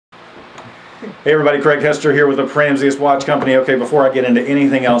Hey everybody, Craig Hester here with the Pramzius Watch Company. Okay, before I get into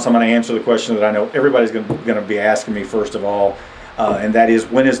anything else, I'm going to answer the question that I know everybody's going to be asking me first of all, and that is,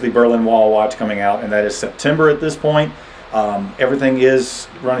 when is the Berlin Wall watch coming out? And that is September at this point. Everything is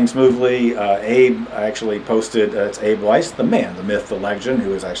running smoothly. Abe actually posted, it's Abe Weiss, the man, the myth, the legend,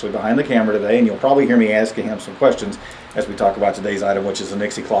 who is actually behind the camera today, and you'll probably hear me asking him some questions as we talk about today's item, which is the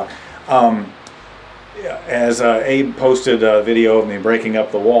Nixie Clock. As Abe posted a video of me breaking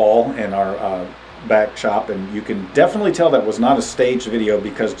up the wall in our back shop, and you can definitely tell that was not a staged video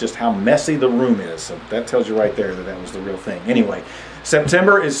because just how messy the room is. So that tells you right there that that was the real thing. Anyway,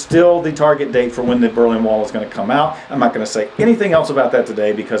 September is still the target date for when the Berlin Wall is going to come out. I'm not going to say anything else about that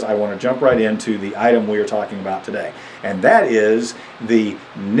today because I want to jump right into the item we are talking about today. And that is the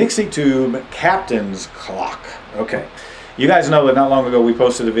Nixie Tube Captain's Clock. Okay. You guys know that not long ago we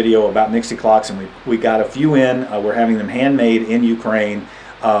posted a video about Nixie clocks, and we got a few in. We're having them handmade in Ukraine.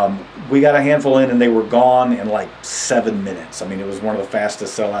 We got a handful in and they were gone in like 7 minutes. I mean, it was one of the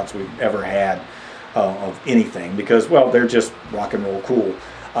fastest sellouts we've ever had of anything because, well, they're just rock and roll cool.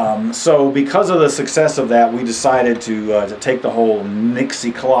 So because of the success of that, we decided to take the whole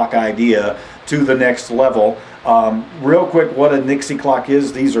Nixie clock idea to the next level. Real quick, what a Nixie clock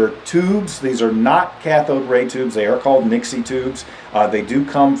is: these are tubes. These are not cathode ray tubes. They are called Nixie tubes. They do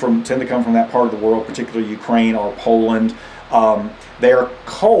tend to come from that part of the world, particularly Ukraine or Poland. They are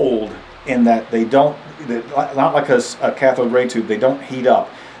cold in that they don't, not like a cathode ray tube, they don't heat up.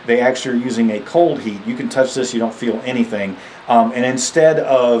 They actually are using a cold heat. You can touch this, you don't feel anything. And instead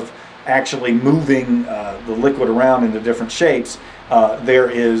of actually moving the liquid around into different shapes, there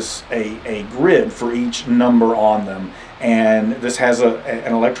is a grid for each number on them. And this has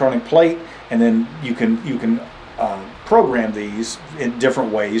an electronic plate, and then you can program these in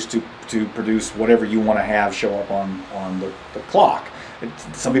different ways to produce whatever you want to have show up on the clock.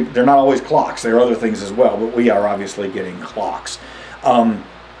 Some people, they're not always clocks, there are other things as well, but we are obviously getting clocks.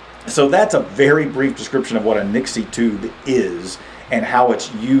 So that's a very brief description of what a Nixie tube is and how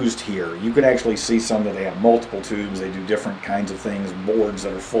it's used here. You could actually see some that they have multiple tubes, they do different kinds of things, boards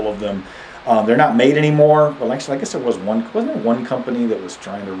that are full of them. They're not made anymore. Well, actually, I guess there was one, wasn't there one company that was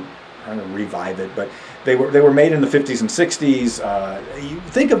trying to revive it, but they were made in the 50s and 60s. You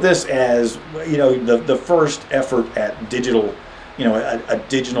think of this as, you know, the first effort at digital, you know, a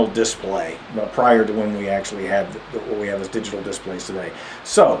digital display prior to when we actually had what we have as digital displays today.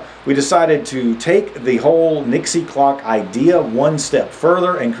 So we decided to take the whole Nixie clock idea one step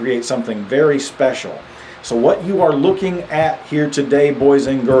further and create something very special. So what you are looking at here today, boys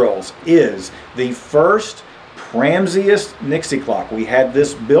and girls, is the first Pramzius Nixie clock. We had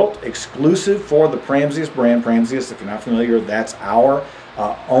this built exclusive for the Pramzius brand. Pramzius, if you're not familiar, that's our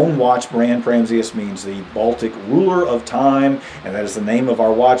own watch brand. Pramzius means the Baltic ruler of time, and that is the name of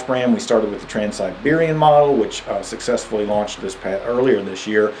our watch brand. We started with the Trans-Siberian model, which successfully launched earlier this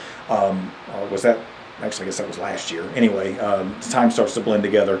year. Was that? Actually, I guess that was last year. Anyway, time starts to blend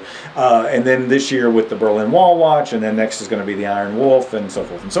together. And then this year with the Berlin Wall watch, and then next is going to be the Iron Wolf, and so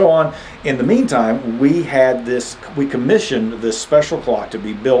forth and so on. In the meantime, we commissioned this special clock to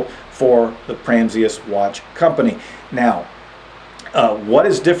be built for the Pramzius Watch Company. Now, what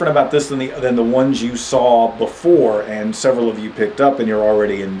is different about this than the ones you saw before, and several of you picked up and you're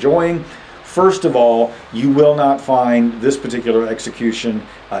already enjoying? First of all, you will not find this particular execution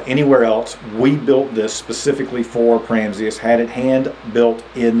anywhere else. We built this specifically for Pramzius, had it hand built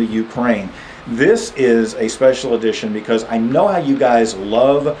in the Ukraine. This is a special edition because I know how you guys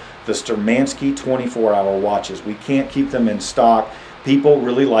love the Sturmansky 24-hour watches. We can't keep them in stock. People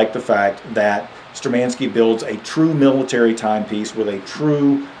really like the fact that Sturmansky builds a true military timepiece with a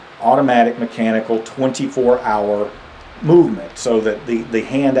true automatic mechanical 24-hour movement, so that the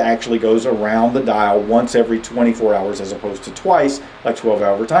hand actually goes around the dial once every 24 hours as opposed to twice, like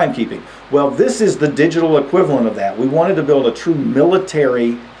 12-hour timekeeping. Well, this is the digital equivalent of that. We wanted to build a true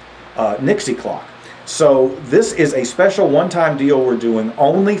military Nixie clock. So this is a special one-time deal we're doing.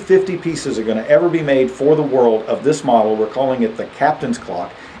 Only 50 pieces are going to ever be made for the world of this model. We're calling it the Captain's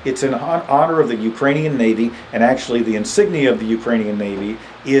Clock. It's in honor of the Ukrainian Navy, and actually the insignia of the Ukrainian Navy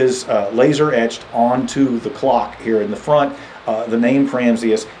is laser etched onto the clock here in the front, the name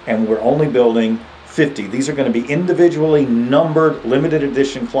Pramzius, and we're only building 50. These are going to be individually numbered limited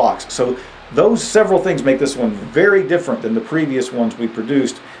edition clocks. So those several things make this one very different than the previous ones we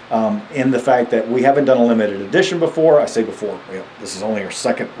produced, in the fact that we haven't done a limited edition before. I say before, well, this is only our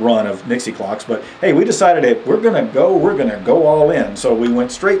second run of Nixie clocks, but hey, we decided if we're gonna go all in. So we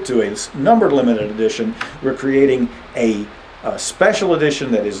went straight to a numbered limited edition. We're creating a special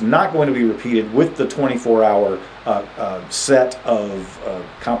edition that is not going to be repeated with the 24-hour set of,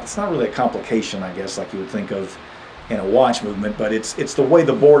 it's not really a complication, I guess, like you would think of in a watch movement, but it's the way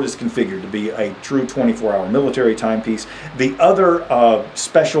the board is configured to be a true 24-hour military timepiece. The other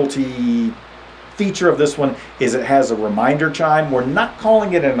specialty feature of this one is it has a reminder chime. We're not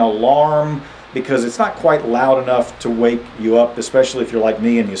calling it an alarm because it's not quite loud enough to wake you up, especially if you're like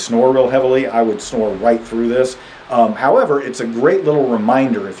me and you snore real heavily. I would snore right through this. However, it's a great little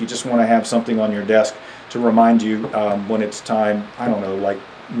reminder if you just want to have something on your desk to remind you when it's time, I don't know, like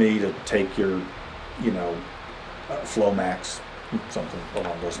me, to take your, you know, Flomax, something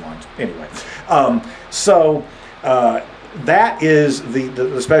along those lines. Anyway, that is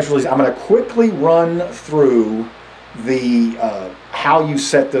the specialties. I'm going to quickly run through the how you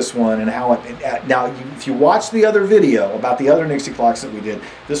set this one and how it. Now, if you watch the other video about the other Nixie clocks that we did,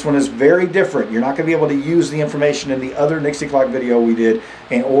 this one is very different. You're not going to be able to use the information in the other Nixie clock video we did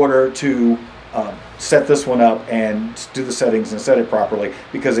in order to set this one up and do the settings and set it properly,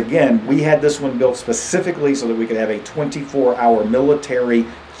 because again, we had this one built specifically so that we could have a 24-hour military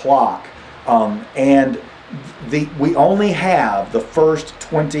clock, and we only have the first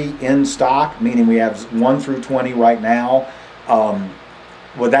 20 in stock, meaning we have 1 through 20 right now.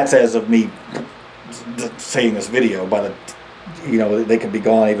 Well, that's as of me saying this video. By the, you know, they could be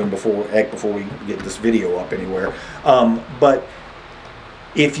gone even before we get this video up anywhere. But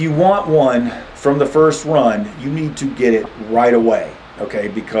if you want one from the first run, you need to get it right away, okay?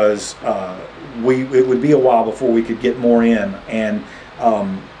 Because it would be a while before we could get more in. And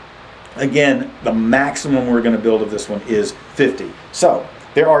again, the maximum we're going to build of this one is 50. So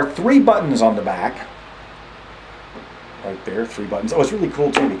there are 3 buttons on the back. Right there, 3 buttons. Oh, it's really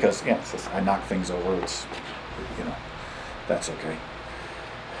cool too because, yeah, it's just, I knock things over. It's, you know, that's okay.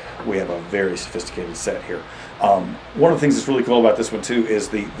 We have a very sophisticated set here. One of the things that's really cool about this one too is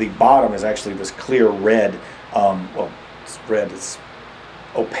the bottom is actually this clear red. Well, it's red. It's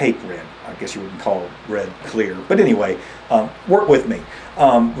opaque red. I guess you wouldn't call it red clear. But anyway, work with me.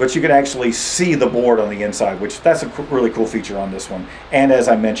 But you can actually see the board on the inside, which that's a really cool feature on this one. And as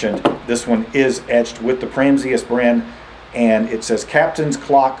I mentioned, this one is etched with the Pramzius brand, and it says Captain's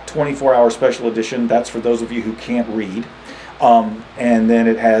Clock 24-hour special edition. That's for those of you who can't read. And then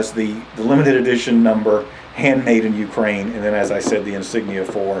it has the limited edition number, handmade in Ukraine, and then, as I said, the insignia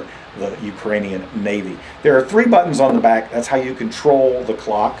for the Ukrainian Navy. There are 3 buttons on the back. That's how you control the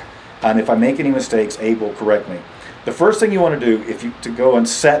clock. And if I make any mistakes, Abe will correct me. The first thing you want to do to go and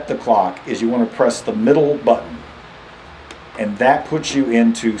set the clock is you want to press the middle button, and that puts you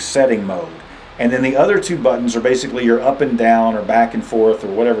into setting mode. And then the other 2 buttons are basically your up and down or back and forth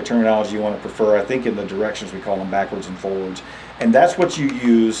or whatever terminology you want to prefer. I think in the directions we call them backwards and forwards. And that's what you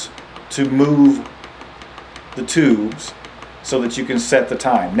use to move the tubes so that you can set the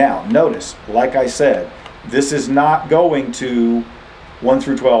time. Now, notice, like I said, this is not going to 1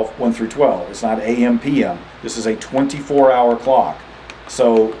 through 12, 1 through 12. It's not AM, PM. This is a 24-hour clock.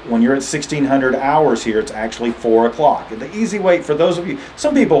 So when you're at 1600 hours here, it's actually 4 o'clock. And the easy way for those of you,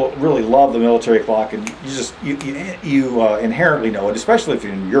 some people really love the military clock, and you inherently know it, especially if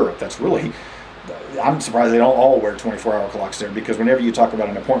you're in Europe. That's really, I'm surprised they don't all wear 24-hour clocks there, because whenever you talk about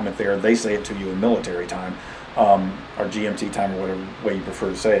an appointment there, they say it to you in military time, or GMT time, or whatever way you prefer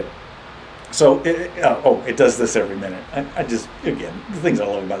to say it. So, it does this every minute. I just, again, the things I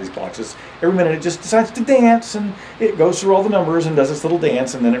love about these clocks is every minute it just decides to dance, and it goes through all the numbers and does its little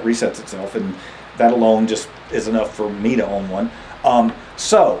dance, and then it resets itself, and that alone just is enough for me to own one.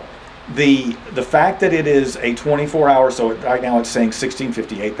 So, the fact that it is a 24-hour, so right now it's saying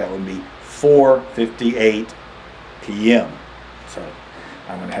 16:58, that would be 4:58 p.m. So,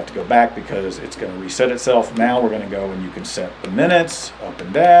 I'm going to have to go back because it's going to reset itself. Now we're going to go and you can set the minutes up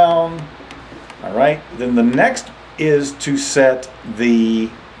and down. All right, then the next is to set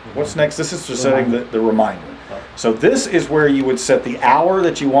the, what's next? This is for setting the reminder. So this is where you would set the hour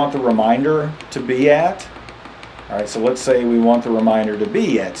that you want the reminder to be at. All right, so let's say we want the reminder to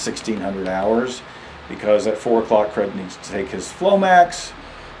be at 1600 hours, because at 4 o'clock Craig needs to take his Flomax.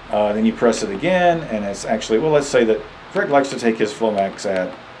 Then you press it again, and it's actually, well, let's say that Craig likes to take his Flomax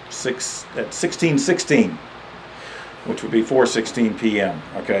at 16:16. Which would be 4:16 p.m.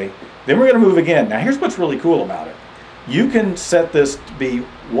 Okay, then we're going to move again. Now here's what's really cool about it. You can set this to be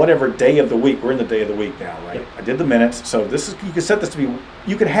whatever day of the week. We're in the day of the week now, right? Yep. I did the minutes, so this is, you can set this to be,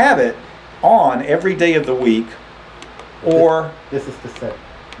 you can have it on every day of the week, or this is to set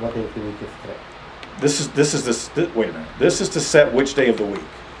what day of the week is today. Wait a minute. This is to set which day of the week.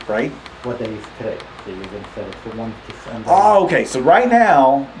 right? What day is today? So you're going to set it for 1 to Sunday. Oh, okay. So right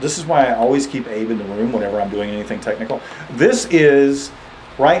now, this is why I always keep Abe in the room whenever I'm doing anything technical. This is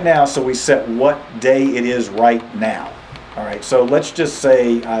right now, so we set what day it is right now. All right. So let's just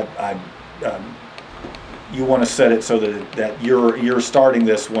say you want to set it so that you're starting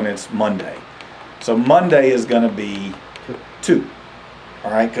this when it's Monday. So Monday is going to be 2. All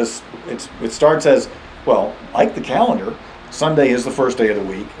right, because it starts as, well, like the calendar, Sunday is the first day of the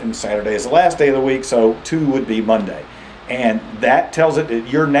week and Saturday is the last day of the week, so 2 would be Monday. And that tells it that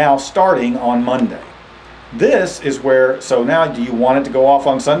you're now starting on Monday. This is where, so now do you want it to go off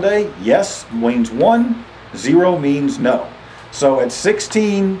on Sunday? Yes means 1, 0 means no. So at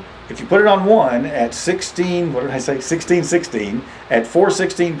 16, if you put it on 1 at 16, what did I say, 16:16, at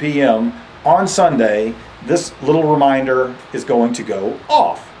 4:16 p.m. on Sunday, this little reminder is going to go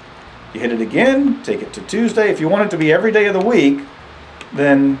off. You hit it again, take it to Tuesday. If you want it to be every day of the week,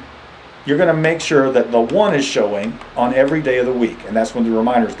 then you're going to make sure that the 1 is showing on every day of the week, and that's when the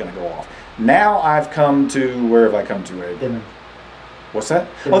reminder is going to go off. Now I've come to, where have I come to, Ed? Dimmer. What's that?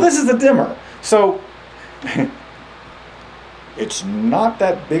 Dimmer. Oh, this is the dimmer. So it's not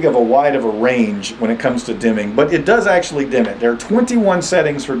that big of a wide of a range when it comes to dimming, but it does actually dim it. There are 21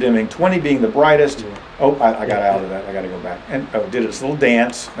 settings for dimming, 20 being the brightest. Yeah. Oh, I got out of that. I got to go back. And oh, did its little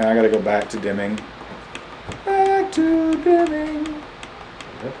dance. Now I got to go back to dimming. Back to dimming.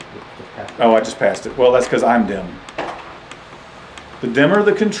 Oh, I just passed it. Well, that's because I'm dim. The dimmer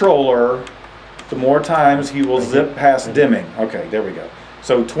the controller, the more times he will zip past dimming. Okay, there we go.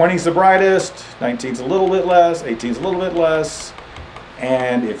 So 20 is the brightest, 19 is a little bit less, 18 is a little bit less.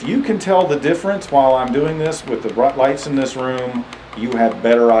 And if you can tell the difference while I'm doing this with the bright lights in this room, you have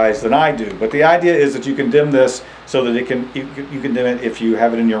better eyes than I do. But the idea is that you can dim this so that you can dim it if you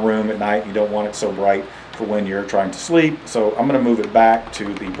have it in your room at night. You don't want it so bright for when you're trying to sleep. So I'm going to move it back to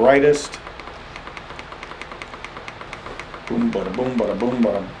the brightest. Boom, bada boom, bada boom,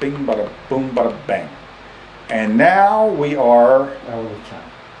 bada bing, bada boom, bada bang. And now we are Hourly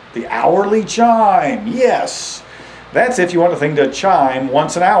chime. the hourly chime. Yes, that's if you want the thing to chime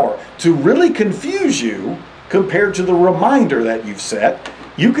once an hour. To really confuse you, compared to the reminder that you've set,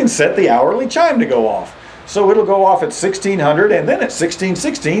 you can set the hourly chime to go off. So it'll go off at 1600, and then at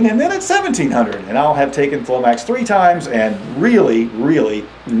 1616, and then at 1700. And I'll have taken Flomax 3 times and really, really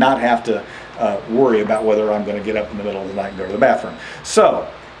not have to worry about whether I'm going to get up in the middle of the night and go to the bathroom. So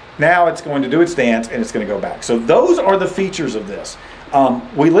now it's going to do its dance and it's going to go back. So those are the features of this.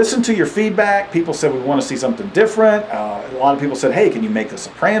 We listened to your feedback. People said we want to see something different. A lot of people said, hey, can you make this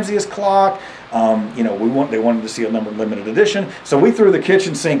a Pramzius clock? You know, they wanted to see a numbered limited edition. So we threw the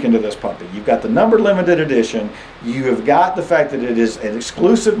kitchen sink into this puppy. You've got the numbered limited edition. You have got the fact that it is an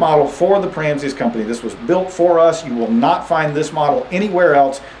exclusive model for the Pramzius company. This was built for us. You will not find this model anywhere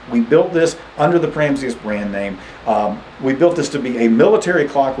else. We built this under the Pramzius brand name. We built this to be a military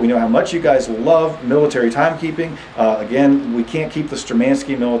clock. We know how much you guys love military timekeeping. Again, we can't keep the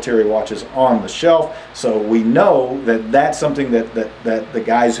Stramansky military watches on the shelf, so we know that that's something that the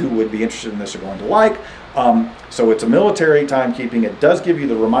guys who would be interested in this are going to like. So it's a military timekeeping. It does give you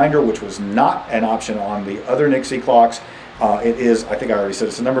the reminder, which was not an option on the other Nixie clocks. It is, I think I already said,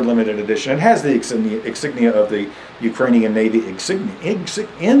 it's a numbered limited edition. It has the insignia of the Ukrainian Navy, insignia,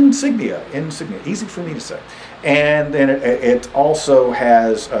 easy for me to say. And then it also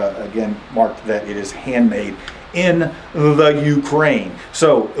has, again, marked that it is handmade in the Ukraine.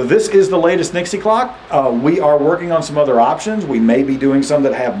 So this is the latest Nixie clock. We are working on some other options. We may be doing some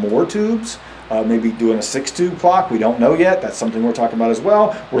that have more tubes. Maybe doing a 6-tube clock. We don't know yet. That's something we're talking about as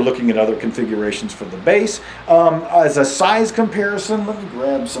well. We're looking at other configurations for the base. As a size comparison, let me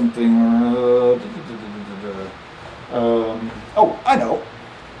grab something. Oh, I know.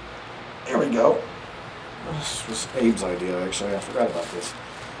 There we go. This was Abe's idea, actually. I forgot about this.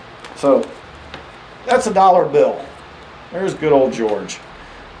 So that's a dollar bill. There's good old George.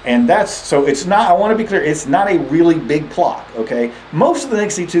 And that's, so it's not, I want to be clear, it's not a really big clock, okay? Most of the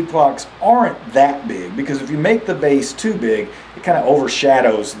Nixie Tube clocks aren't that big, because if you make the base too big, it kind of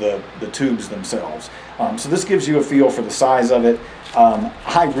overshadows the tubes themselves. So this gives you a feel for the size of it.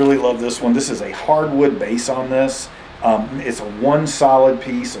 I really love this one. This is a hardwood base on this. It's a one solid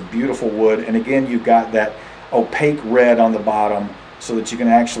piece of beautiful wood, and again, you've got that opaque red on the bottom so that you can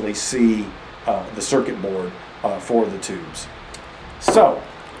actually see the circuit board for the tubes. So,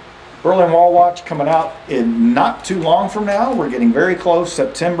 Berlin Wall Watch coming out in not too long from now. We're getting very close,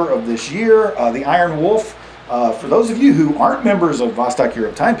 September of this year. The Iron Wolf, for those of you who aren't members of Vostok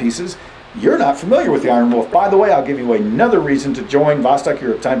Europe Timepieces, you're not familiar with the Iron Wolf. By the way, I'll give you another reason to join Vostok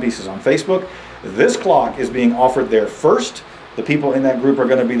Europe Timepieces on Facebook. This clock is being offered there first. the people in that group are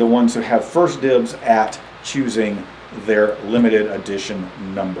going to be the ones who have first dibs at choosing their limited edition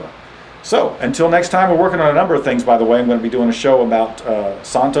number. So until next time, we're working on a number of things, by the way. I'm going to be doing a show about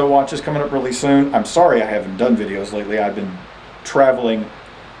Santo watches coming up really soon. I'm sorry I haven't done videos lately. I've been traveling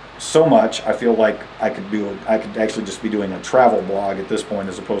so much. I feel like I could actually just be doing a travel blog at this point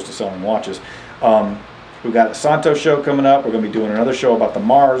as opposed to selling watches. We've got a Santo show coming up. We're going to be doing another show about the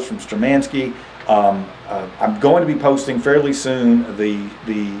Mars from Stramansky. I'm going to be posting fairly soon the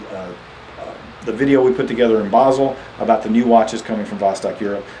video we put together in Basel about the new watches coming from Vostok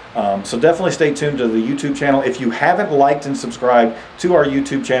Europe. So definitely stay tuned to the YouTube channel. If you haven't liked and subscribed to our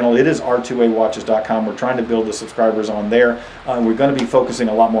YouTube channel, it is r2awatches.com. We're trying to build the subscribers on there. We're going to be focusing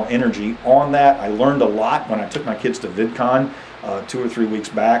a lot more energy on that. I learned a lot when I took my kids to VidCon 2 or 3 weeks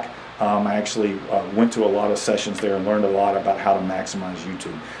back. I actually went to a lot of sessions there and learned a lot about how to maximize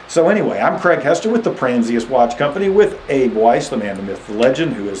YouTube. So anyway, I'm Craig Hester with the Pramzius Watch Company with Abe Weiss, the man, the myth, the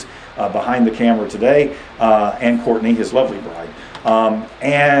legend, who is behind the camera today, and Courtney, his lovely bride.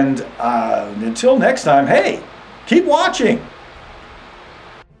 And until next time, hey, keep watching.